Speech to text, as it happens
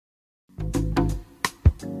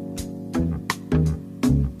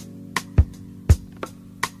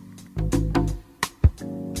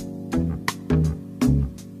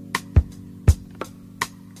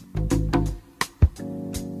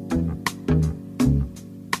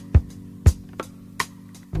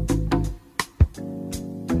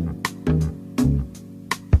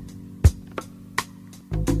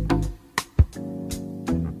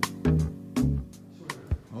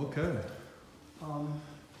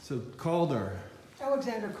So Calder.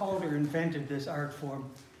 Alexander Calder invented this art form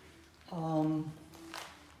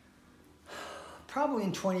probably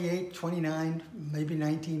in 28, 29, maybe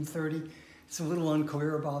 1930. It's a little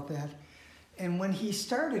unclear about that. And when he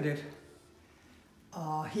started it,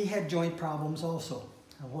 he had joint problems also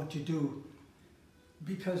of what you do.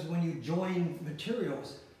 Because when you join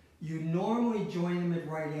materials, you normally join them at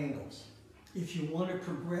right angles. If you want a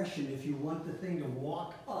progression, if you want the thing to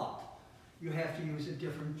walk up, you have to use a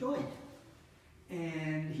different joint.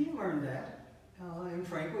 And he learned that, and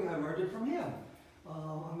frankly, I learned it from him.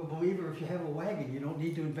 I'm a believer if you have a wagon, you don't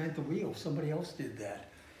need to invent the wheel. Somebody else did that.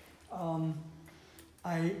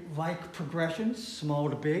 I like progressions, small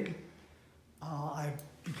to big.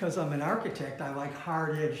 Because I'm an architect, I like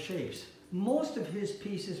hard edge shapes. Most of his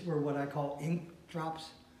pieces were what I call ink drops,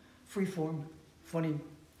 freeform, funny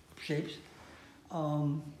shapes.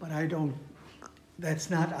 But I don't,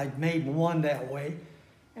 I made one that way.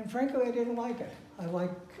 And frankly, I didn't like it. I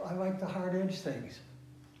like the hard edge things.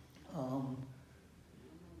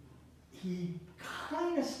 He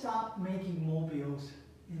kind of stopped making mobiles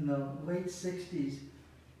in the late 60s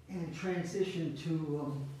and transitioned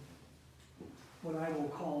to what I will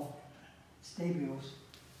call stabios.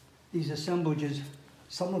 These assemblages,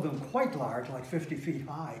 some of them quite large, like 50 feet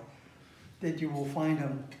high, that you will find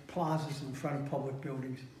on plazas in front of public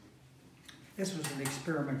buildings. This was an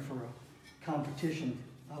experiment for a competition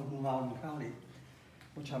out in Loudoun County,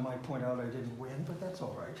 which I might point out I didn't win, but that's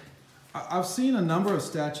all right. I've seen a number of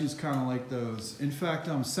statues kind of like those. In fact,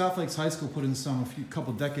 South Lakes High School put in some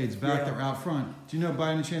couple decades back. Yeah. That were out front. Do you know,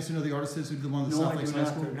 by any chance, who the artist is who did the one at South Lakes High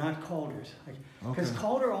School? No, they're not Calder's. Because Okay.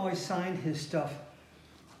 Calder always signed his stuff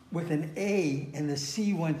with an A, and the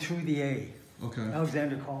C went through the A. Okay.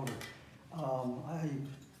 Alexander Calder. I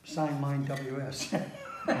signed mine WS. All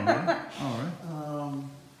right.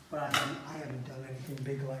 But I haven't done anything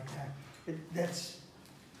big like that. That's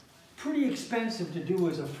pretty expensive to do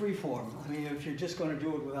as a free form. I mean, if you're just going to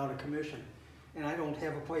do it without a commission. And I don't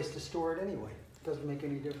have a place to store it anyway. It doesn't make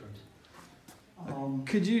any difference.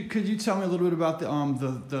 Could you tell me a little bit about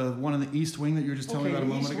the one in the East Wing that you were just telling me about a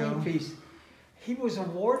moment ago? East Wing piece. He was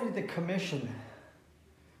awarded the commission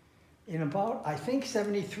in about, I think,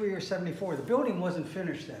 73 or 74. The building wasn't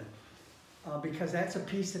finished then, because that's a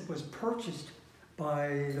piece that was purchased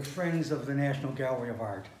by the Friends of the National Gallery of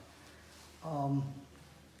Art.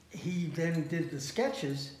 He then did the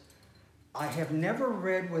sketches. I have never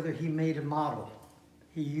read whether he made a model.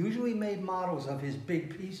 He usually made models of his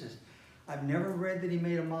big pieces. I've never read that he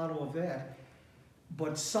made a model of that.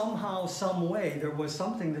 But somehow, some way, there was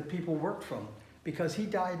something that people worked from. Because he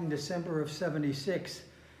died in December of '76.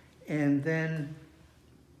 And then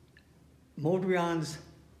Modrian's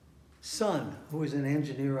son, who was an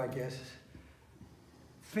engineer, I guess,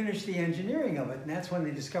 finished the engineering of it. And that's when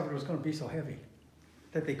they discovered it was going to be so heavy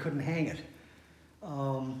that they couldn't hang it.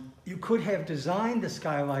 You could have designed the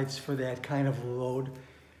skylights for that kind of load,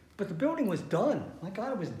 but the building was done. My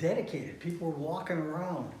God, it was dedicated. People were walking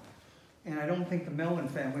around. And I don't think the Mellon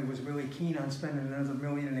family was really keen on spending another $1.5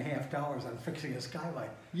 million on fixing a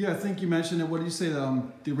skylight. Yeah, I think you mentioned it. What did you say?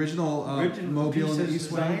 The original mobile in the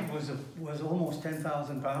East Wing was almost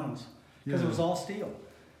 10,000 pounds because Yeah. it was all steel.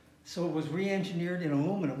 So it was re-engineered in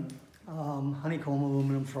aluminum, honeycomb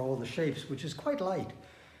aluminum for all the shapes, which is quite light.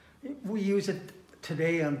 We use it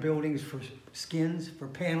today on buildings for skins, for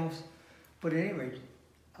panels, but at any rate,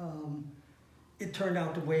 it turned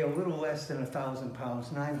out to weigh a little less than 1,000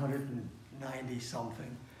 pounds, 990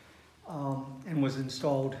 something, and was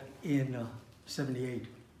installed in '78.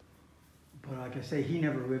 But like I say, he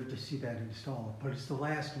never lived to see that installed. But it's the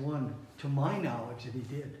last one, to my knowledge, that he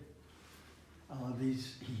did.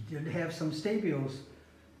 He did have some stabios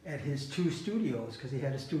at his 2 studios, because he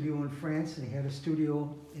had a studio in France and he had a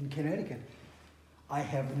studio in Connecticut. I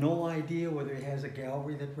have no idea whether he has a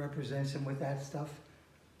gallery that represents him with that stuff,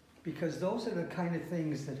 because those are the kind of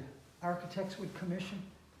things that architects would commission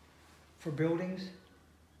for buildings,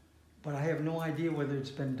 but I have no idea whether it's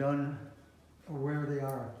been done or where they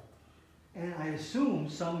are. And I assume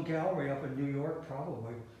some gallery up in New York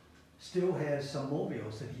probably still has some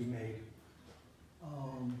mobiles that he made.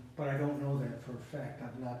 But I don't know that for a fact.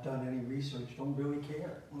 I've not done any research, don't really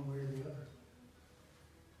care one way or the other.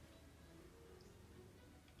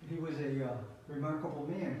 He was a remarkable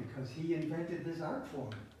man because he invented this art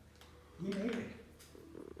form. He made it.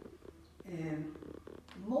 And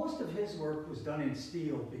most of his work was done in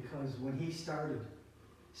steel because when he started,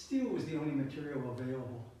 steel was the only material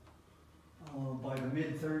available. By the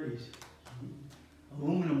mid-30s,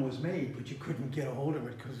 aluminum was made, but you couldn't get a hold of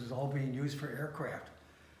it because it was all being used for aircraft.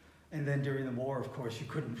 And then during the war, of course, you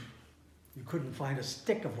couldn't You couldn't find a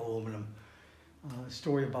stick of aluminum. A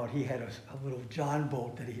story about he had a little John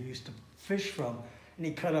boat that he used to fish from, and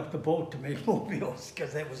he cut up the boat to make mobiles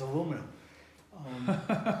because that was aluminum.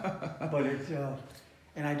 But it's,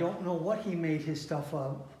 and I don't know what he made his stuff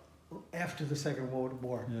after the Second World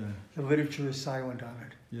War. Yeah. The literature is silent on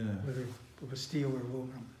it. Yeah. Whether it was steel or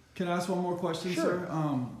aluminum. Can I ask one more question, Sure.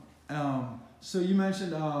 sir? So you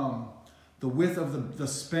mentioned the width of the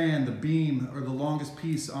span, the beam, or the longest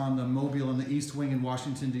piece on the mobile in the East Wing in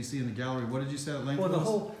Washington, D.C. in the gallery. What did you say that length was?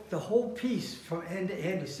 Well, the whole piece from end to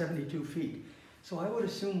end is 72 feet. So I would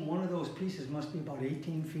assume one of those pieces must be about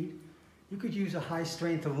 18 feet. You could use a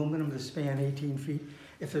high-strength aluminum to span 18 feet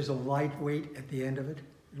if there's a light weight at the end of it.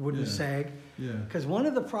 It wouldn't sag. Yeah. Because one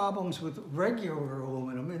of the problems with regular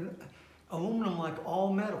aluminum, and aluminum, like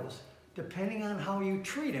all metals, depending on how you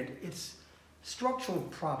treat it, its structural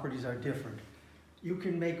properties are different. You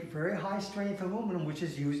can make very high-strength aluminum, which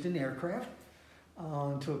is used in aircraft,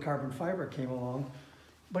 until carbon fiber came along,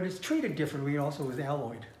 but it's treated differently also with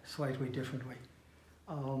alloyed, slightly differently.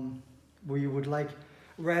 Where you would like,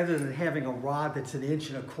 rather than having a rod that's 1.25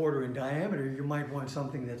 inches in diameter, you might want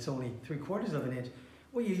something that's only 3/4 of an inch.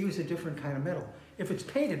 Well, you use a different kind of metal. If it's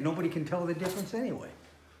painted, nobody can tell the difference anyway.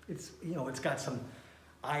 It's, you know, it's got some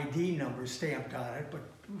ID number stamped on it, but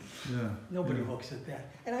nobody looks at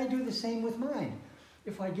that. And I do the same with mine.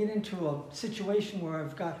 If I get into a situation where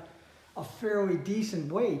I've got a fairly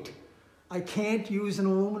decent weight, I can't use an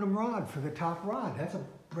aluminum rod for the top rod. That's a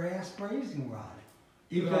brass brazing rod.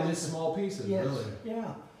 Even on just small pieces, yes, really?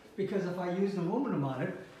 Yeah, because if I used aluminum on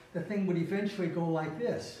it, the thing would eventually go like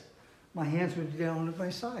this. My hands would be down at my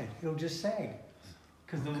side. It'll just sag.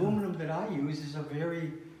 Because the aluminum that I use is a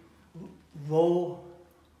very low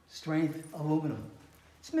strength aluminum.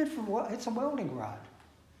 It's meant for, it's a welding rod.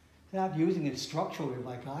 You're not using it structurally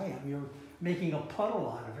like I am. You're making a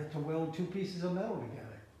puddle out of it to weld two pieces of metal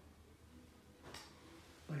together.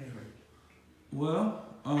 But anyway. Well,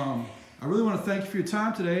 I really want to thank you for your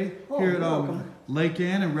time today here at Lake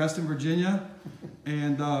Ann in Reston, Virginia.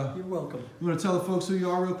 And you're welcome. You want to tell the folks who you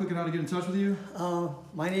are real quick and how to get in touch with you?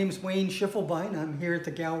 My name's Wayne Schiffelbein. I'm here at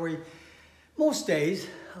the gallery most days,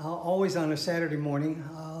 always on a Saturday morning.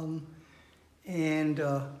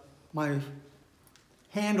 My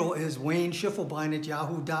handle is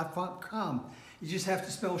wayneschiffelbein@yahoo.com. You just have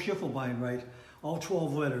to spell Schiffelbein right, all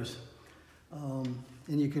 12 letters. And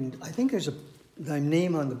you can, I think there's the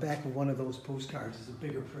name on the back of one of those postcards is a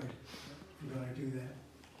bigger print, if you're going to do that.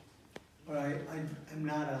 But I'm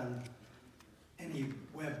not on any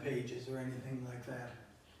web pages or anything like that.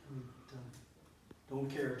 Don't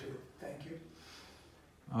care to. Thank you.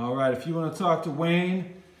 All right, if you want to talk to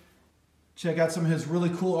Wayne, check out some of his really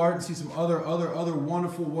cool art and see some other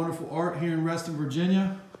wonderful, wonderful art here in Reston,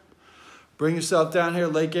 Virginia. Bring yourself down here,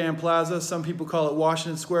 Lake Ann Plaza. Some people call it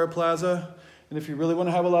Washington Square Plaza. And if you really want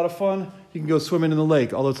to have a lot of fun, you can go swimming in the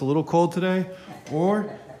lake, although it's a little cold today. Or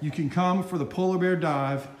you can come for the polar bear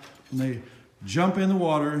dive, and they jump in the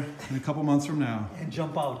water in a couple months from now. And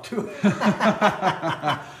jump out, too.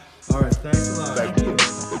 All right, thanks a lot. Thank you.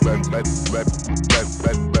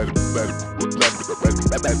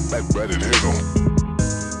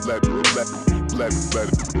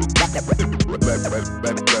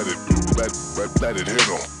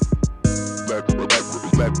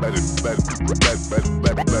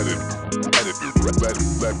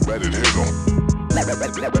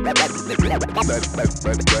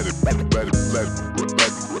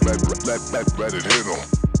 Let it hit 'em.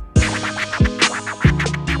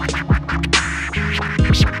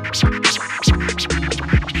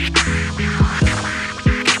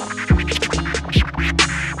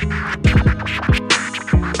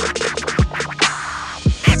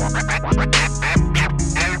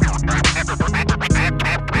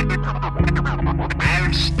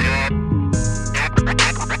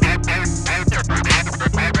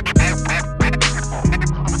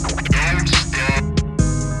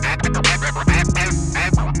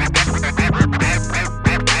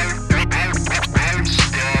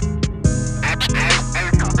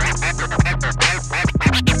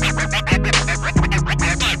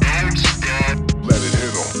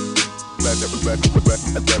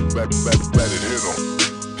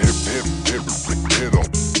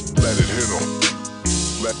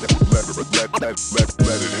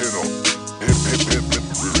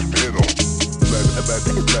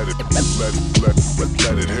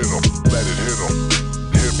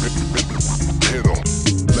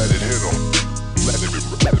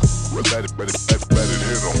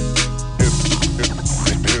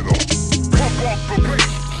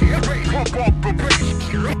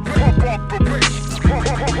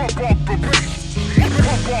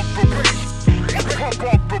 Pump up the bass.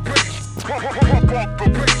 up the bass, pump up the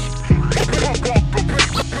bass, pump up the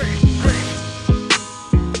bass.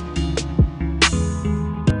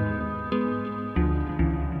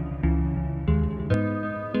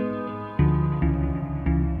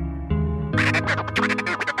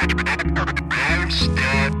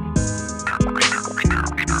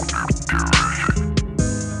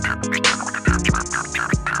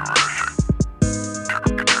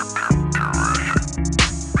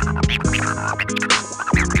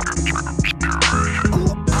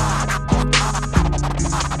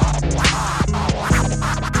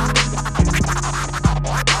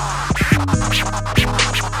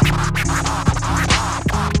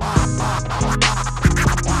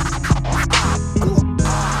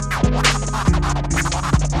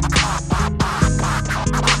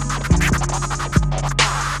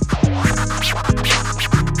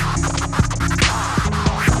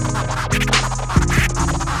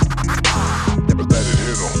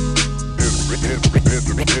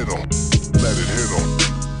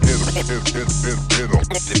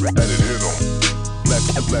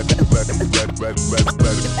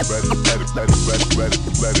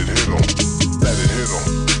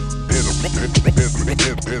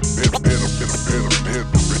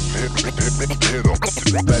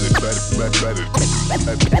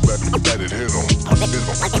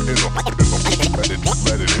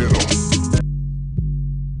 Let it hit 'em.